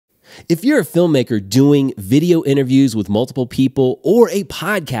If you're a filmmaker doing video interviews with multiple people or a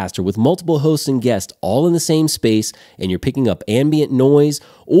podcaster with multiple hosts and guests all in the same space and you're picking up ambient noise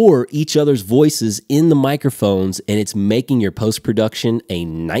or each other's voices in the microphones and it's making your post-production a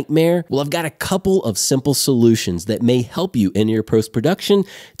nightmare, well, I've got a couple of simple solutions that may help you in your post-production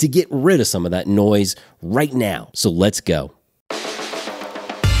to get rid of some of that noise right now. So let's go.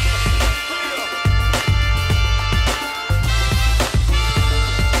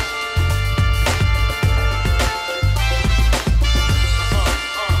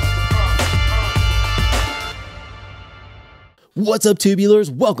 What's up, tubulars?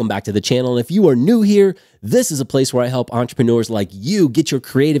 Welcome back to the channel. And if you are new here, this is a place where I help entrepreneurs like you get your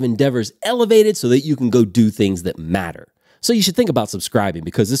creative endeavors elevated so that you can go do things that matter. So you should think about subscribing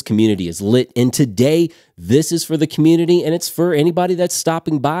because this community is lit. And today, this is for the community and it's for anybody that's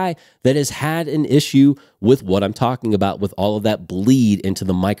stopping by that has had an issue with what I'm talking about with all of that bleed into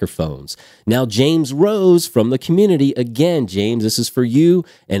the microphones. Now, James Rose from the community, again, James, this is for you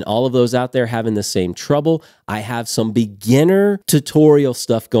and all of those out there having the same trouble. I have some beginner tutorial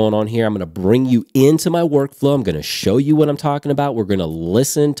stuff going on here. I'm going to bring you into my workflow. I'm going to show you what I'm talking about. We're going to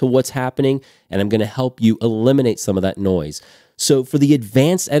listen to what's happening and I'm going to help you eliminate some of that noise. So for the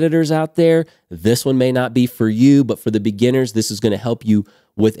advanced editors out there, this one may not be for you, but for the beginners, this is going to help you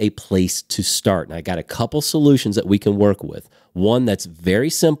with a place to start. And I got a couple solutions that we can work with. One that's very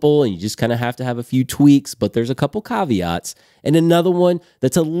simple and you just kind of have to have a few tweaks, but there's a couple caveats. And another one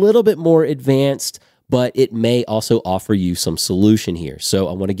that's a little bit more advanced, but it may also offer you some solution here. So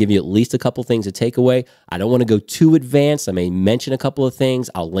I want to give you at least a couple things to take away. I don't want to go too advanced. I may mention a couple of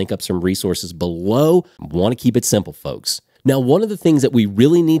things. I'll link up some resources below. I want to keep it simple, folks. Now, one of the things that we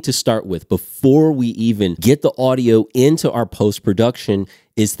really need to start with before we even get the audio into our post-production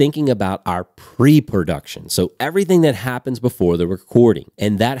is thinking about our pre-production. So everything that happens before the recording,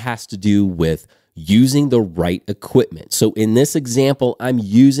 and that has to do with using the right equipment. So in this example, I'm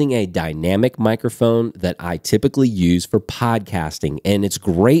using a dynamic microphone that I typically use for podcasting. And it's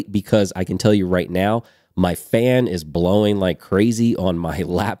great because I can tell you right now, my fan is blowing like crazy on my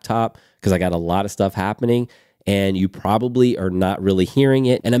laptop because I got a lot of stuff happening and you probably are not really hearing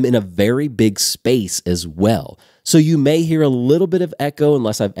it. And I'm in a very big space as well. So you may hear a little bit of echo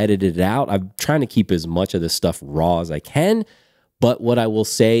unless I've edited it out. I'm trying to keep as much of this stuff raw as I can. But what I will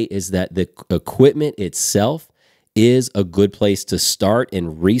say is that the equipment itself is a good place to start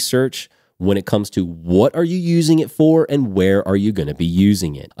and research when it comes to what are you using it for and where are you going to be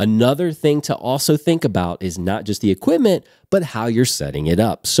using it. Another thing to also think about is not just the equipment, but how you're setting it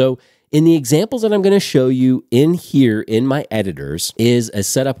up. So in the examples that I'm going to show you in here in my editors is a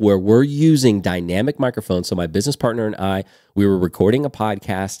setup where we're using dynamic microphones. So my business partner and I, we were recording a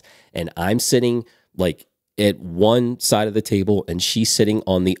podcast and I'm sitting like at one side of the table and she's sitting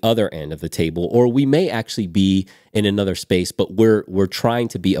on the other end of the table, or we may actually be in another space, but we're trying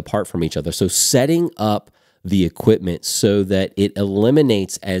to be apart from each other. So setting up the equipment so that it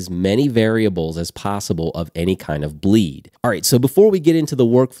eliminates as many variables as possible of any kind of bleed. All right, so before we get into the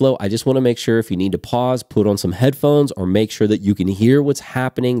workflow, I just want to make sure if you need to pause, put on some headphones or make sure that you can hear what's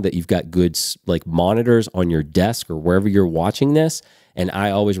happening, that you've got good like monitors on your desk or wherever you're watching this. And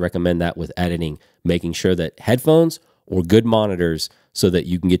I always recommend that with editing, making sure that headphones or good monitors so that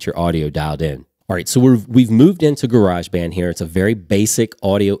you can get your audio dialed in. All right, so we've moved into Garageband here. It's a very basic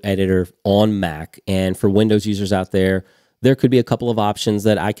audio editor on Mac. And for Windows users out there, there could be a couple of options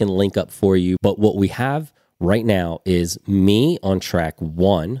that I can link up for you. But what we have right now is me on track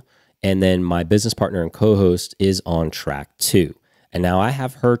 1, and then my business partner and co-host is on track 2. And now I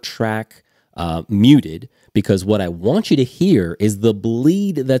have her track muted because what I want you to hear is the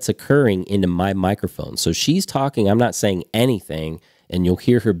bleed that's occurring into my microphone. So she's talking, I'm not saying anything, and you'll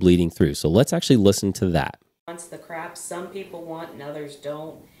hear her bleeding through. So let's actually listen to that. Wants the crap some people want and others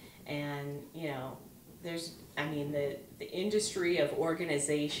don't. And, you know, there's, I mean, the industry of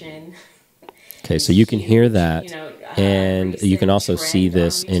organization. Okay, so you can hear that, and you can also see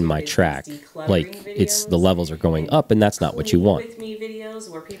this in my track. Like, the levels are going up, and that's not what you want.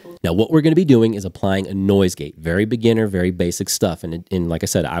 Now, what we're going to be doing is applying a noise gate. Very beginner, very basic stuff. And like I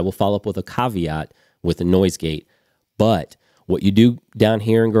said, I will follow up with a caveat with a noise gate. But what you do down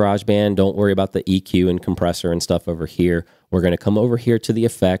here in GarageBand, don't worry about the EQ and compressor and stuff over here. We're going to come over here to the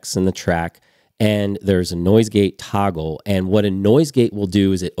effects and the track, and there's a noise gate toggle. And what a noise gate will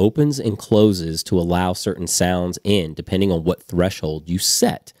do is it opens and closes to allow certain sounds in, depending on what threshold you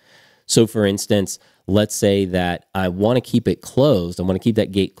set. So for instance, let's say that I want to keep it closed. I want to keep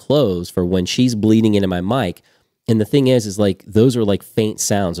that gate closed for when she's bleeding into my mic. And the thing is like, those are like faint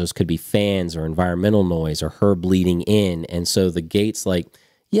sounds. Those could be fans or environmental noise or her bleeding in. And so the gate's like,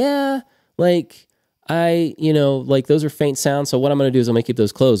 yeah, like like those are faint sounds. So what I'm going to do is I'm going to keep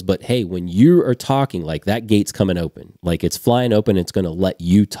those closed. But hey, when you are talking, like that gate's coming open, like it's flying open, it's going to let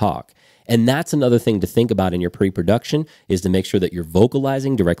you talk. And that's another thing to think about in your pre-production, is to make sure that you're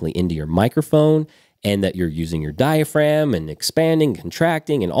vocalizing directly into your microphone and that you're using your diaphragm and expanding,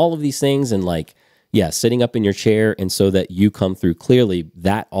 contracting, and all of these things. And like, yeah, sitting up in your chair, and so that you come through clearly,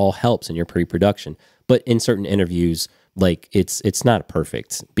 that all helps in your pre-production. But in certain interviews, like it's not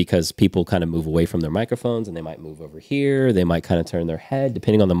perfect, because people kind of move away from their microphones and they might move over here. They might kind of turn their head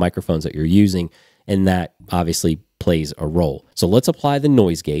depending on the microphones that you're using. And that obviously plays a role. So let's apply the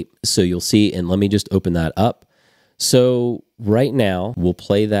noise gate. So you'll see, and let me just open that up. So right now we'll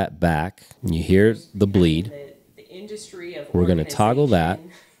play that back. You hear the bleed. The industry of We're going to toggle that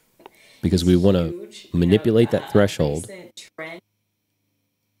because we want to manipulate that threshold.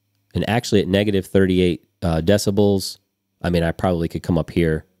 And actually at negative 38 decibels, I mean, I probably could come up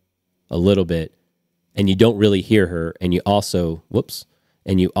here a little bit, and you don't really hear her. And you also,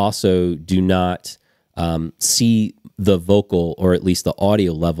 do not see the vocal, or at least the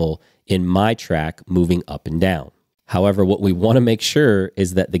audio level in my track, moving up and down. However, what we want to make sure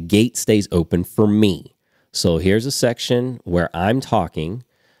is that the gate stays open for me. So here's a section where I'm talking.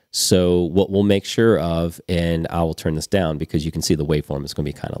 So what we'll make sure of, and I will turn this down because you can see the waveform is going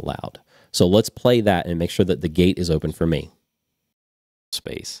to be kind of loud. So let's play that and make sure that the gate is open for me.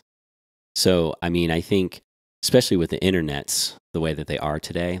 Space. So, I mean, I think, especially with the internets, the way that they are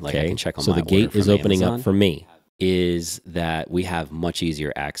today, like I can check on my order from Amazon. So the gate is opening up for me. Is that we have much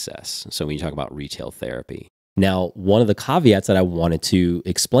easier access. So when you talk about retail therapy. Now, one of the caveats that I wanted to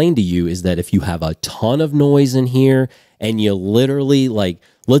explain to you is that if you have a ton of noise in here and you literally, like,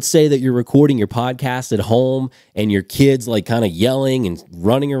 let's say that you're recording your podcast at home and your kid's like kind of yelling and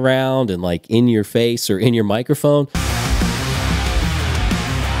running around and like in your face or in your microphone,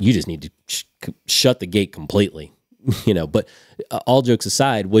 you just need to shut the gate completely. But all jokes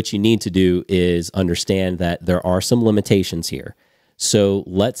aside, what you need to do is understand that there are some limitations here. So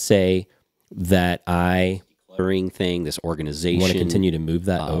let's say that I thing, this organization, want to continue to move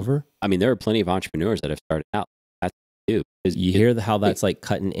that over. I mean, there are plenty of entrepreneurs that have started out. That's what you do. You hear how that's like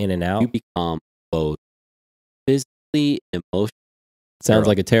cutting in and out. You become both physically, emotionally. Sounds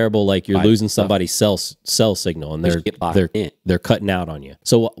like a terrible, like you're losing somebody's cell signal, and they're cutting out on you.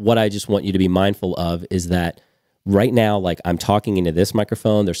 So what I just want you to be mindful of is that right now, like I'm talking into this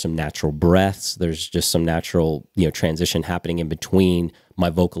microphone, there's some natural breaths. There's just some natural, transition happening in between my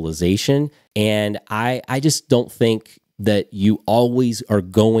vocalization. And I just don't think that you always are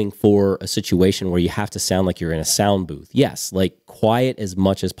going for a situation where you have to sound like you're in a sound booth. Yes, like quiet as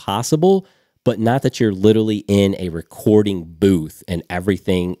much as possible, but not that you're literally in a recording booth and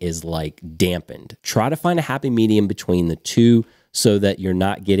everything is like dampened. Try to find a happy medium between the two, so that you're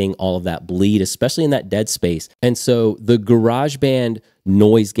not getting all of that bleed, especially in that dead space. And so the Garageband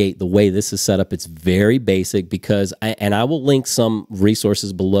noise gate, the way this is set up, it's very basic, because I will link some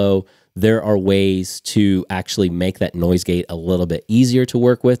resources below. There are ways to actually make that noise gate a little bit easier to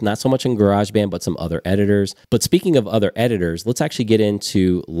work with, not so much in Garageband, but some other editors. But speaking of other editors, let's actually get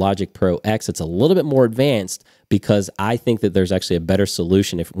into Logic Pro X. It's a little bit more advanced, because I think that there's actually a better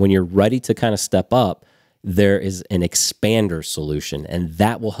solution. When you're ready to kind of step up, there is an expander solution, and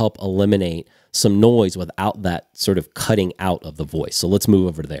that will help eliminate some noise without that sort of cutting out of the voice. So let's move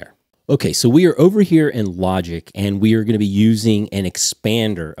over there. Okay, so we are over here in Logic, and we are going to be using an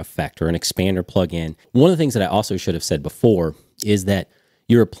expander effect, or an expander plugin. One of the things that I also should have said before is that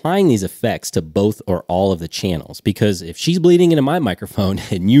you're applying these effects to both or all of the channels, because if she's bleeding into my microphone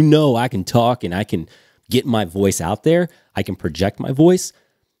and I can talk and I can get my voice out there, I can project my voice,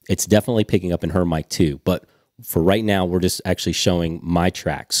 it's definitely picking up in her mic too. But for right now, we're just actually showing my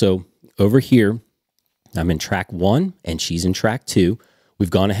track. So over here, I'm in track 1 and she's in track 2. We've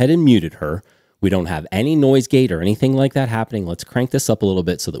gone ahead and muted her. We don't have any noise gate or anything like that happening. Let's crank this up a little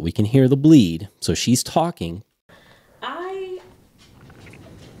bit so that we can hear the bleed. So she's talking. I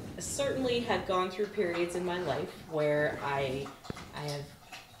certainly had gone through periods in my life where I have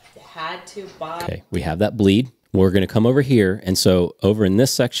had to buy. Okay, we have that bleed. We're going to come over here. And so over in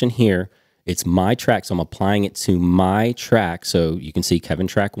this section here, it's my track. So I'm applying it to my track. So you can see Kevin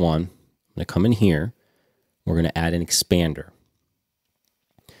track 1. I'm going to come in here. We're going to add an expander.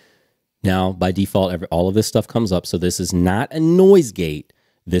 Now, by default, all of this stuff comes up. So this is not a noise gate.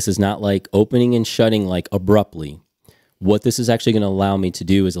 This is not like opening and shutting like abruptly. What this is actually going to allow me to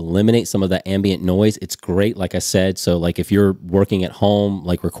do is eliminate some of that ambient noise. It's great, like I said. So like if you're working at home,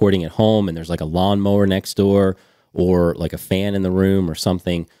 like recording at home, and there's like a lawnmower next door or like a fan in the room or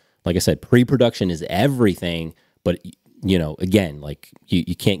something, like I said, pre-production is everything, but you know, again, like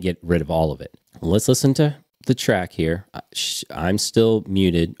you can't get rid of all of it. Let's listen to the track here. I'm still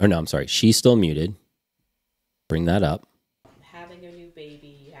muted. Or no, I'm sorry. She's still muted. Bring that up. Having a new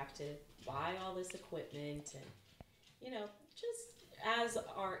baby, you have to buy all this equipment, and you know, just as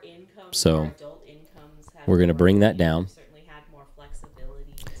our incomes, So our adult incomes, we're going to bring that down. Certainly had more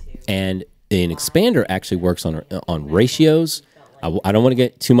flexibility to. And an expander actually works on ratios. I don't want to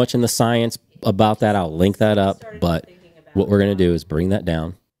get too much in the science about that. I'll link that up. But what we're going to do is bring that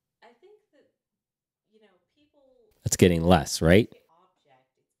down. I think that, you know, people. That's getting less, right? It's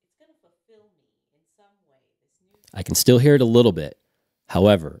going to fulfill me in some way. I can still hear it a little bit.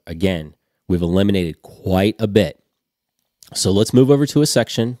 However, again, we've eliminated quite a bit. So let's move over to a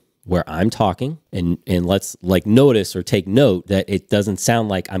section where I'm talking, and let's like notice or take note that it doesn't sound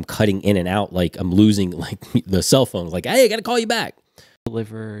like I'm cutting in and out, like I'm losing like the cell phone. Like, hey, I got to call you back.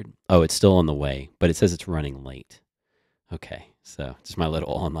 Delivered. Oh, it's still on the way, but it says it's running late. Okay, so just my little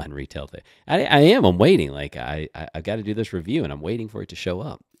online retail thing. I'm waiting. Like I've got to do this review, and I'm waiting for it to show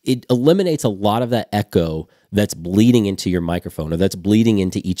up. It eliminates a lot of that echo that's bleeding into your microphone, or that's bleeding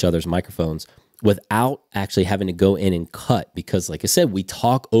into each other's microphones, without actually having to go in and cut. Because like I said, we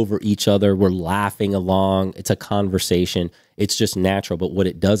talk over each other. We're laughing along. It's a conversation. It's just natural. But what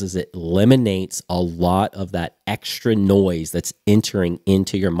it does is it eliminates a lot of that extra noise that's entering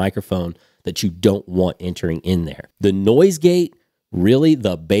into your microphone that you don't want entering in there. The noise gate, really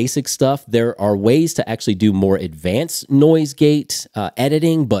the basic stuff. There are ways to actually do more advanced noise gate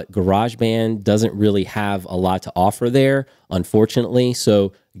editing, but GarageBand doesn't really have a lot to offer there, unfortunately.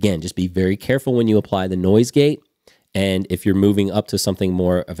 So again, just be very careful when you apply the noise gate. And if you're moving up to something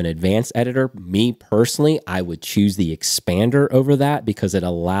more of an advanced editor, me personally, I would choose the expander over that, because it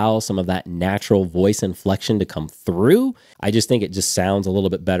allows some of that natural voice inflection to come through. I just think it just sounds a little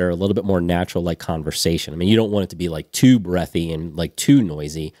bit better, a little bit more natural, like conversation. I mean, you don't want it to be like too breathy and like too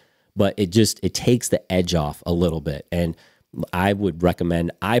noisy, but it takes the edge off a little bit. And I would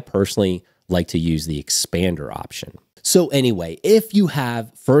recommend, I personally like to use the expander option. So anyway, if you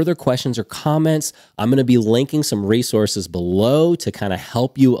have further questions or comments, I'm going to be linking some resources below to kind of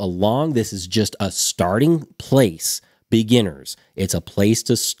help you along. This is just a starting place. Beginners, it's a place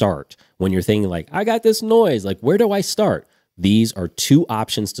to start. When you're thinking like, I got this noise, like where do I start? These are two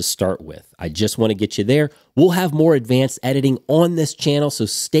options to start with. I just want to get you there. We'll have more advanced editing on this channel, so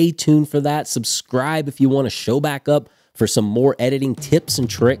stay tuned for that. Subscribe if you want to show back up for some more editing tips and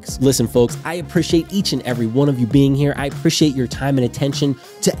tricks. Listen, folks, I appreciate each and every one of you being here. I appreciate your time and attention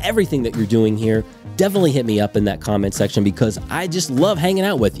to everything that you're doing here. Definitely hit me up in that comment section, because I just love hanging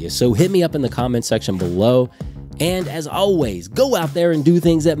out with you. So hit me up in the comment section below. And as always, go out there and do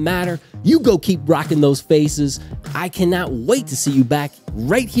things that matter. You go keep rocking those faces. I cannot wait to see you back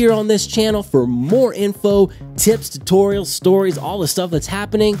right here on this channel for more info, tips, tutorials, stories, all the stuff that's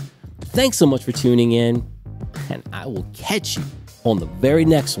happening. Thanks so much for tuning in. And I will catch you on the very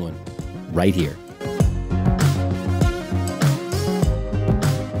next one right here.